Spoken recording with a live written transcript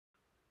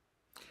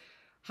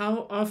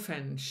How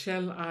often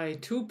shall I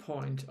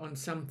two-point on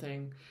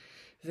something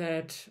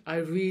that I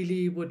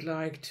really would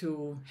like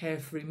to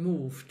have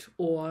removed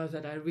or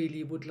that I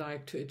really would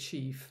like to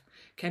achieve?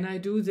 Can I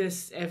do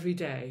this every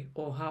day,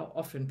 or how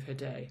often per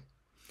day?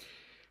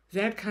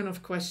 That kind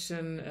of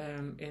question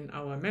in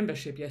our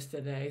membership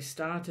yesterday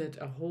started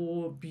a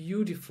whole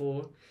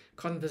beautiful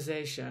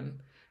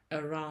conversation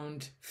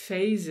around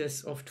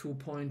phases of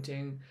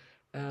two-pointing,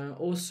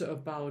 also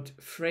about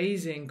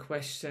phrasing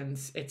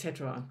questions,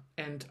 etc.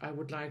 And I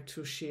would like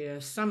to share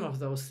some of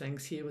those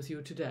things here with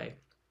you today.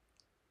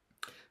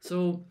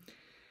 So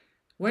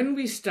when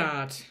we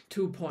start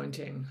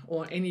two-pointing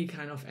or any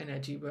kind of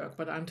energy work,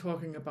 but I'm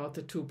talking about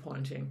the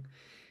two-pointing,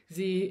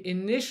 the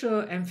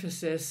initial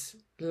emphasis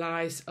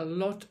lies a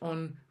lot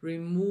on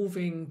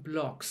removing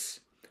blocks,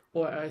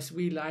 or as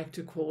we like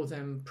to call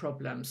them,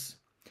 problems.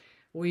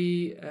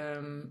 We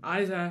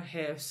either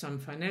have some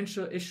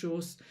financial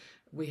issues,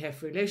 we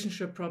have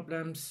relationship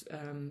problems,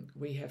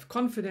 we have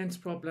confidence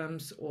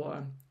problems,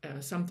 or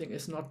something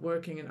is not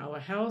working in our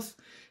health.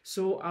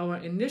 So our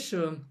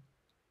initial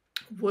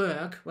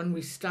work when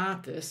we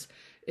start this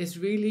is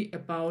really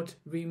about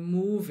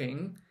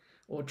removing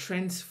or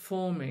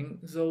transforming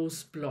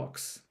those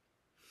blocks.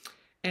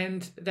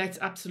 And that's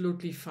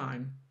absolutely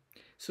fine.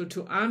 So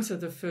to answer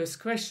the first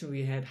question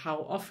we had,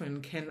 how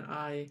often can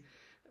I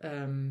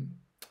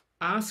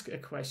ask a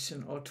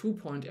question or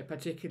two-point a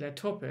particular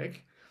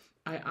topic,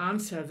 I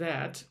answer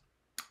that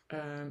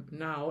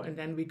now, and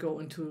then we go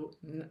into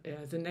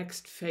the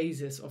next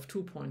phases of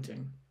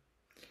two-pointing.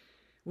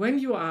 When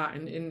you are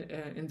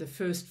in the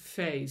first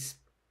phase,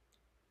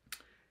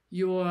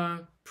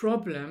 your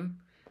problem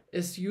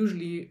is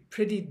usually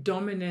pretty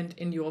dominant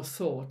in your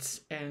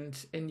thoughts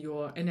and in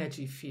your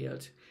energy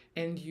field,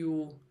 and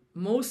you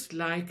most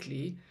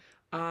likely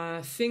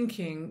are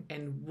thinking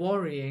and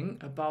worrying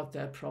about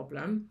that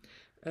problem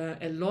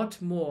a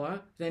lot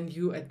more than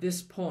you at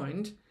this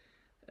point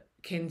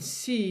can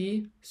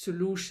see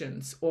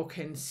solutions or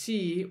can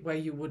see where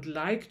you would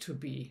like to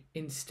be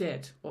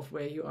instead of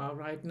where you are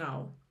right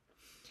now.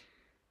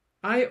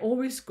 I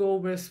always go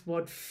with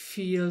what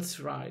feels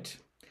right.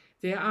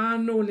 There are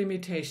no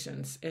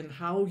limitations in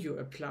how you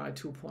apply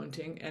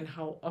two-pointing and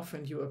how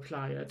often you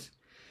apply it.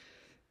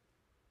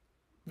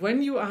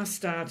 When you are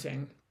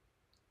starting,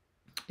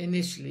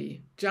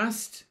 initially,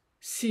 just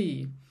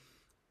see,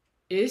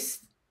 is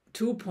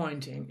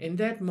two-pointing in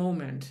that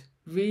moment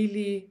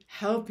really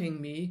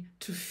helping me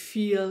to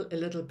feel a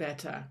little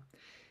better,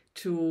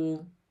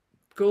 to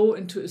go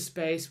into a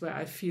space where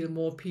I feel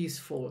more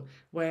peaceful,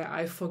 where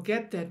I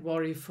forget that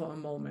worry for a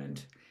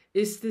moment?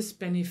 Is this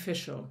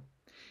beneficial?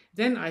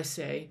 Then I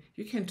say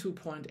you can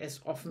two-point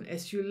as often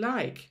as you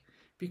like,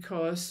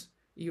 because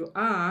you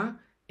are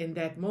in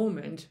that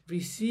moment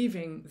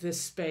receiving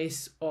this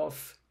space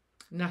of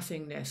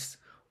nothingness,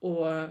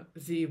 or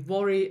the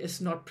worry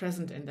is not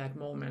present in that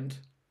moment.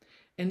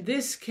 And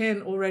this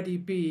can already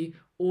be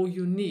all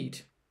you need.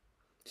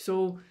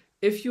 So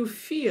if you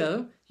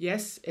feel,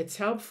 yes, it's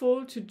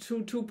helpful to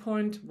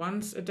two-point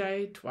once a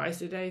day,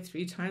 twice a day,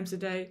 3 times a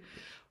day,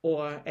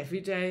 or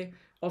every day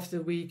of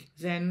the week,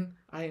 then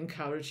I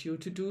encourage you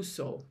to do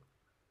so.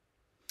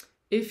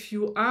 If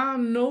you are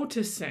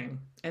noticing,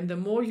 and the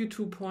more you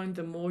two-point,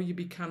 the more you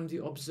become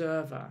the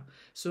observer.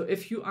 So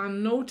if you are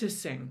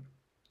noticing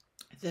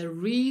the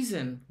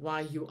reason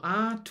why you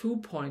are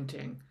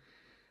two-pointing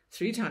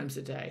 3 times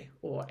a day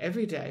or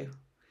every day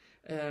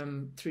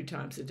 3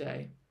 times a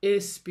day,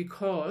 is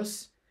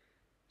because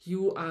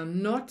you are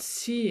not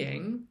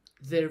seeing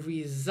the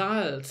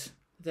result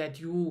that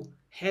you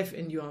have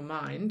in your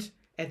mind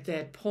at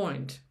that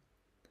point,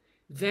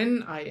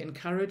 then I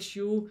encourage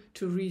you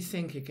to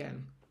rethink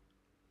again.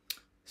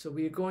 So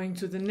we're going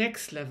to the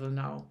next level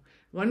now.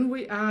 When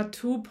we are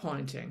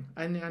two-pointing,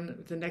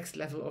 and the next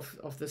level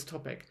of this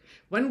topic,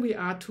 when we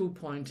are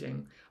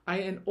two-pointing,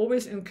 I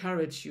always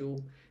encourage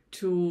you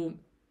to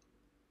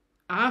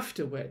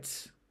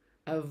afterwards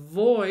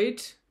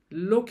avoid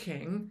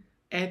looking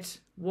at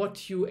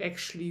what you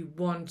actually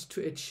want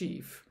to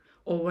achieve,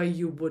 or where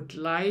you would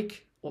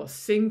like or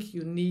think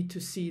you need to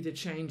see the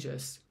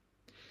changes.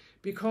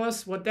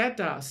 Because what that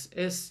does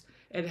is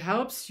it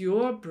helps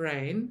your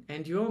brain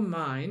and your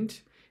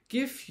mind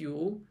give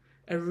you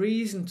a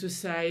reason to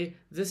say,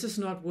 this is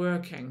not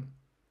working.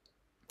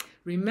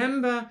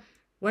 Remember,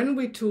 when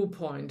we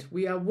two-point,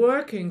 we are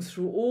working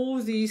through all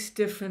these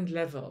different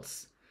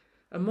levels: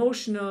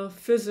 emotional,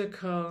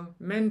 physical,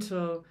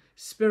 mental,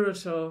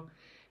 spiritual.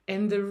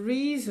 And the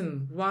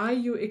reason why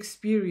you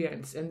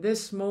experience in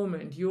this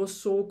moment your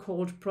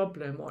so-called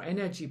problem or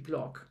energy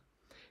block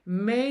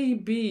may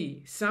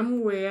be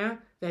somewhere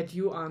that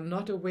you are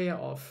not aware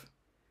of.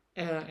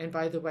 And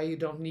by the way, you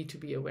don't need to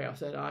be aware of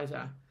that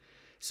either.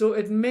 So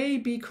it may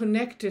be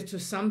connected to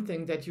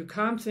something that you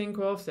can't think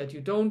of, that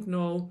you don't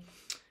know.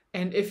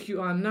 And if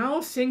you are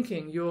now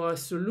thinking your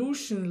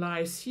solution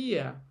lies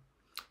here,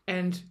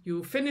 and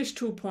you finish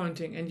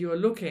two-pointing and you're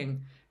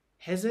looking,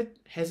 is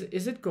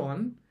it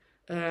gone?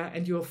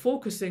 And you're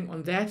focusing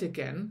on that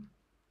again,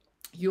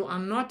 you are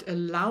not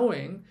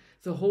allowing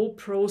the whole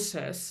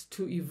process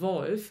to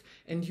evolve,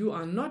 and you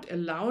are not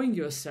allowing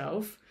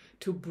yourself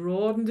to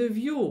broaden the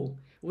view,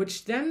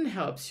 which then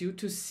helps you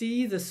to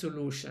see the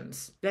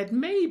solutions that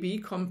may be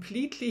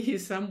completely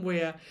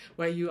somewhere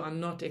where you are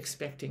not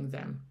expecting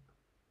them.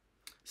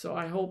 So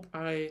I hope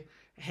I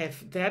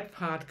have that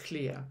part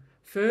clear.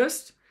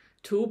 First,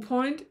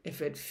 2-point.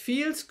 If it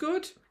feels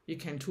good, you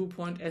can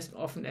 2-point as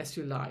often as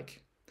you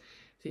like.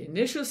 The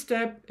initial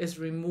step is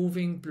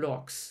removing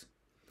blocks.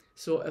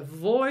 So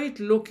avoid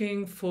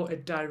looking for a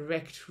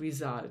direct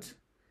result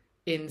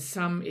in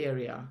some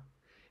area.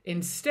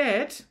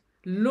 Instead,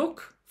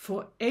 look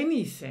for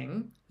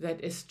anything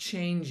that is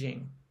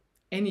changing,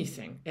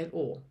 anything at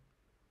all.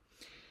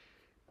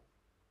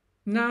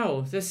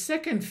 Now, the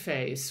second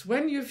phase,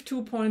 when you've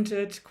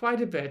 2-pointed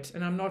quite a bit,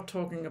 and I'm not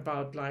talking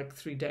about like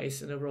 3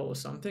 days in a row or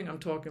something, I'm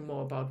talking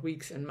more about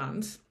weeks and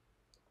months,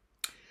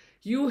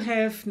 you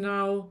have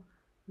now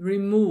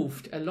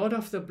removed a lot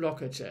of the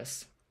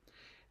blockages.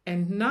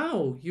 And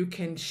now you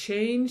can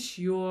change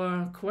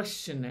your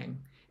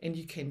questioning and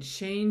you can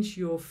change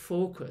your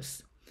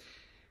focus.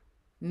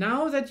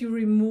 Now that you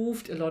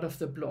removed a lot of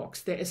the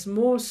blocks, there is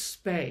more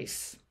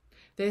space.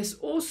 There's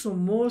also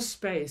more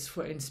space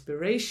for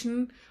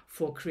inspiration,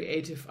 for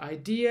creative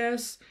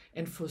ideas,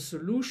 and for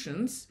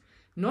solutions,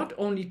 not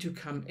only to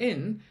come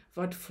in,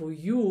 but for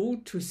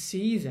you to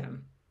see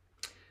them.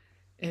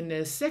 And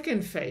the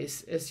second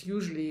phase is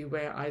usually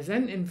where I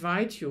then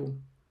invite you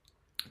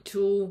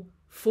to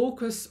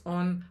focus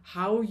on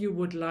how you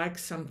would like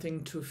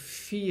something to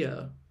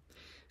feel.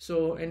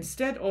 So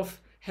instead of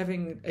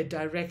having a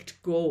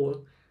direct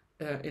goal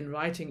in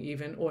writing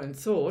even, or in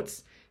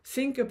thoughts,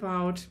 think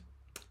about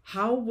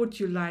how would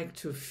you like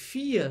to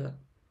feel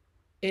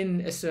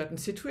in a certain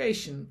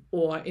situation,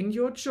 or in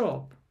your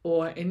job,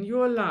 or in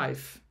your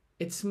life.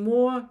 It's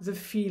more the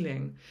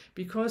feeling,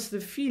 because the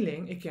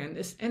feeling, again,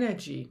 is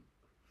energy.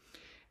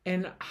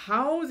 And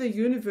how the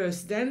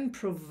universe then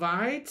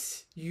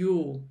provides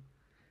you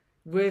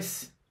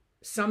with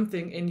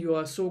something in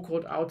your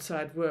so-called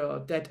outside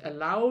world that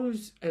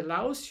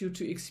allows you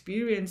to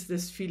experience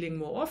this feeling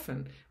more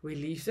often, we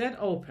leave that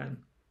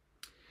open.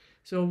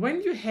 So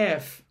when you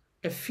have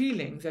a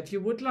feeling that you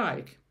would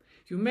like,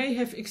 you may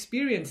have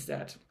experienced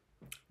that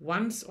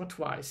once or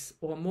twice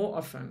or more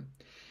often.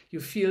 You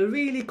feel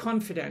really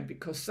confident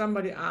because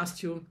somebody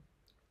asked you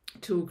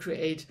to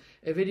create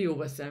a video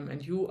with them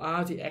and you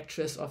are the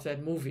actress of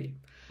that movie.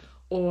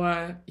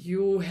 Or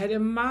you had a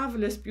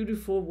marvelous,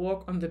 beautiful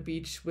walk on the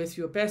beach with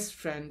your best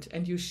friend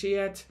and you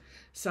shared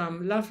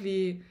some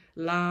lovely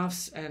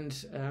laughs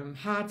and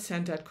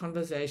heart-centered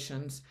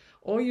conversations.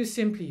 Or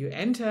you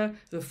enter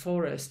the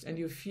forest and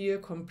you feel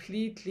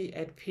completely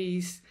at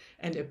peace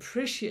and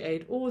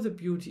appreciate all the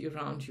beauty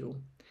around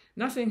you.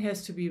 Nothing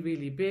has to be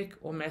really big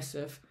or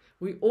massive.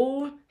 We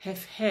all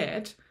have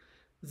had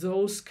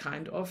those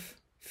kind of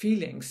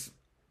feelings.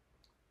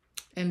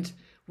 And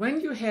when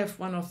you have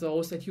one of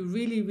those that you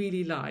really,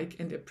 really like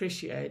and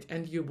appreciate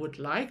and you would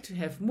like to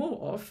have more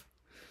of,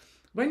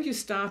 when you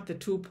start the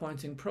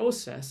 2-pointing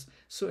process,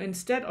 so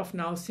instead of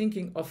now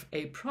thinking of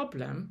a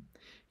problem,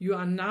 you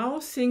are now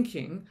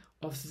thinking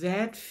of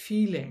that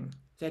feeling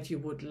that you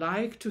would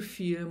like to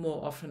feel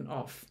more often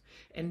of.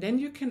 And then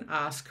you can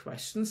ask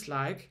questions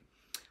like,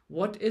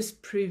 what is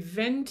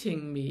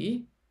preventing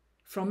me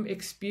from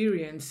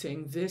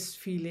experiencing this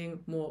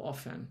feeling more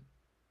often?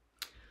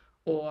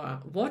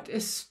 Or what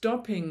is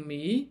stopping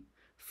me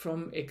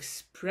from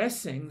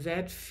expressing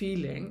that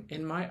feeling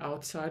in my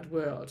outside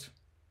world?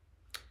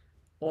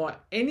 Or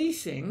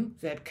anything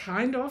that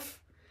kind of,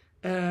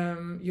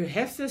 you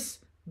have this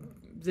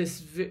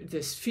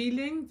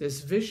feeling,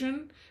 this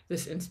vision,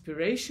 this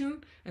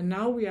inspiration, and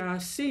now we are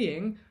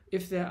seeing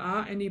if there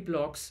are any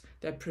blocks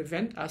that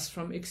prevent us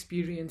from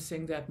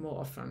experiencing that more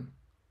often.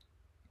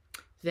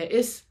 There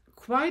is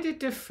quite a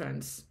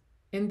difference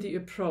in the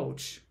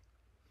approach.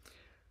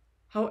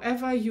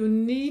 However, you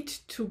need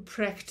to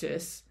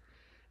practice,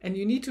 and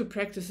you need to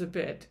practice a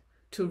bit,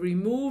 to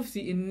remove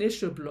the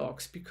initial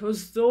blocks,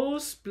 because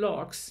those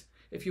blocks,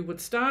 if you would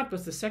start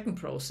with the second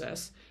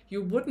process,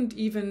 you wouldn't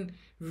even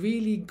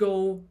really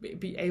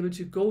be able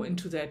to go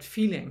into that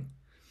feeling.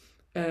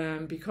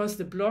 Because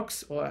the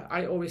blocks, or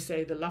I always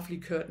say the lovely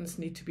curtains,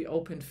 need to be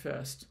opened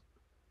first.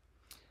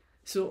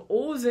 So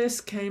all this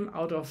came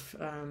out of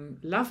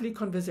lovely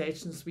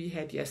conversations we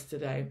had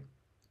yesterday.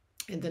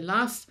 And the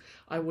last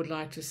I would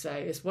like to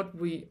say is what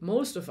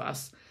most of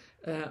us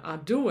are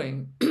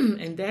doing.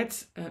 And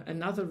that's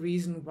another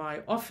reason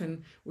why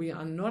often we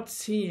are not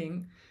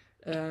seeing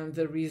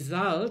the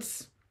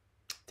results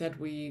that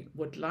we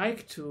would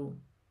like to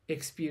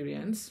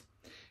experience,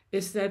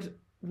 is that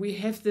we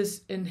have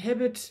this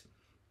inhibit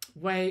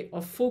way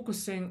of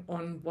focusing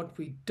on what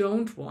we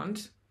don't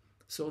want.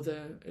 So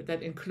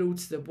that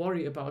includes the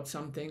worry about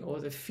something, or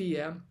the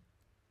fear,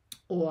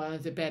 or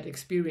the bad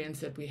experience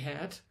that we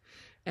had.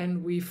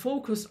 And we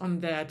focus on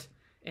that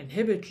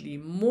inhibitly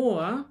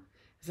more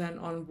than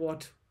on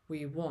what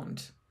we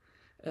want.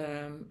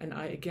 And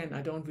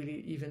I don't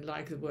really even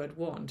like the word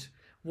want.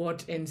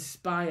 What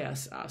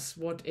inspires us,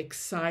 what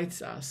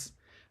excites us.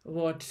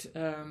 what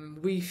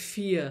we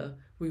feel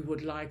we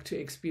would like to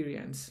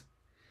experience.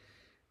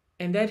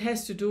 And that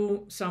has to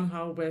do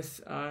somehow with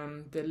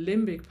the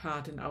limbic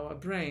part in our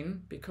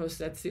brain, because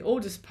that's the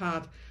oldest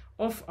part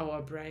of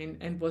our brain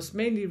and was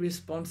mainly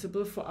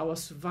responsible for our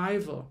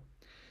survival.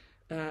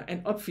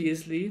 And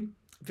obviously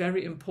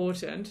very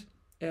important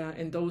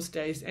in those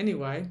days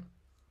anyway.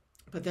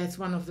 But that's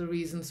one of the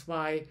reasons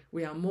why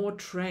we are more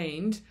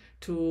trained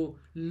to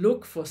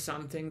look for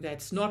something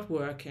that's not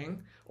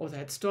working, or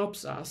that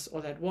stops us,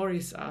 or that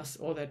worries us,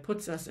 or that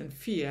puts us in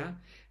fear,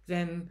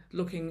 than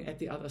looking at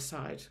the other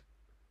side.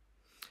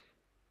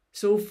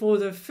 So for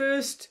the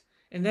first,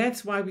 and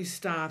that's why we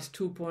start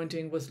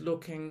two-pointing with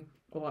looking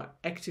or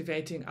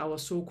activating our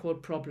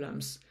so-called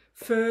problems.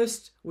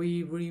 First,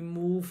 we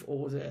remove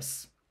all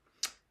this.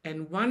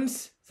 And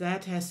once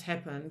that has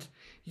happened,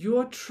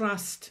 your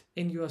trust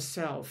in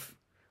yourself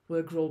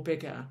will grow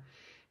bigger.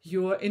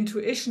 Your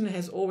intuition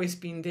has always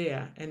been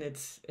there, and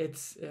it's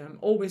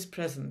always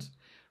present.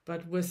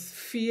 But with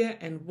fear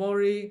and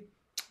worry,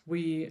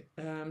 we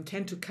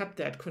tend to cut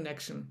that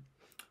connection.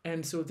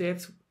 And so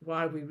that's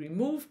why we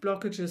remove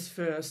blockages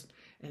first.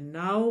 And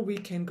now we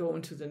can go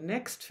into the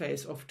next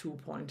phase of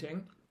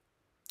two-pointing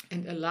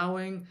and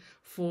allowing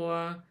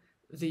for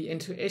the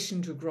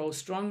intuition to grow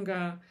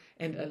stronger,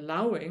 and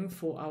allowing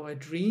for our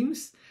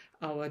dreams,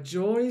 our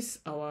joys,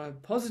 our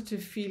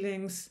positive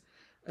feelings,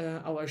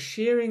 our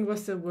sharing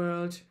with the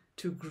world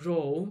to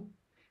grow,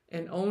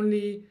 and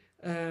only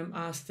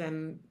ask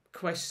then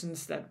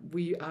questions that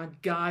we are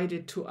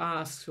guided to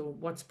ask. So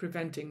what's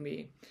preventing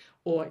me?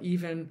 Or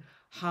even,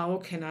 how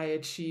can I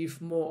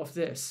achieve more of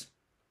this?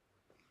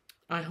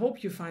 I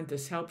hope you find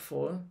this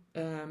helpful.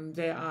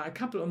 There are a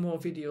couple of more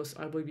videos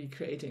I will be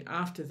creating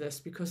after this,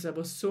 because there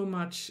was so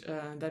much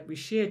that we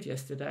shared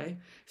yesterday,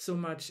 so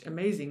much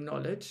amazing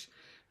knowledge,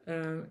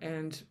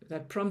 and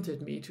that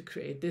prompted me to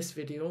create this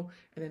video,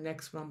 and the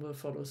next one will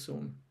follow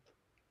soon.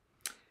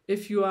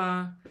 If you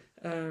are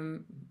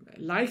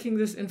liking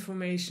this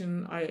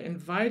information, I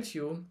invite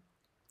you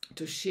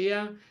to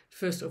share,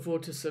 first of all,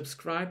 to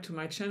subscribe to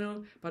my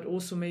channel, but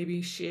also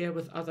maybe share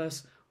with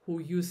others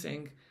who you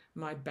think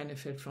might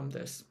benefit from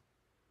this.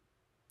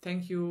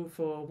 Thank you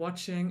for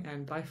watching,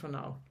 and bye for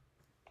now.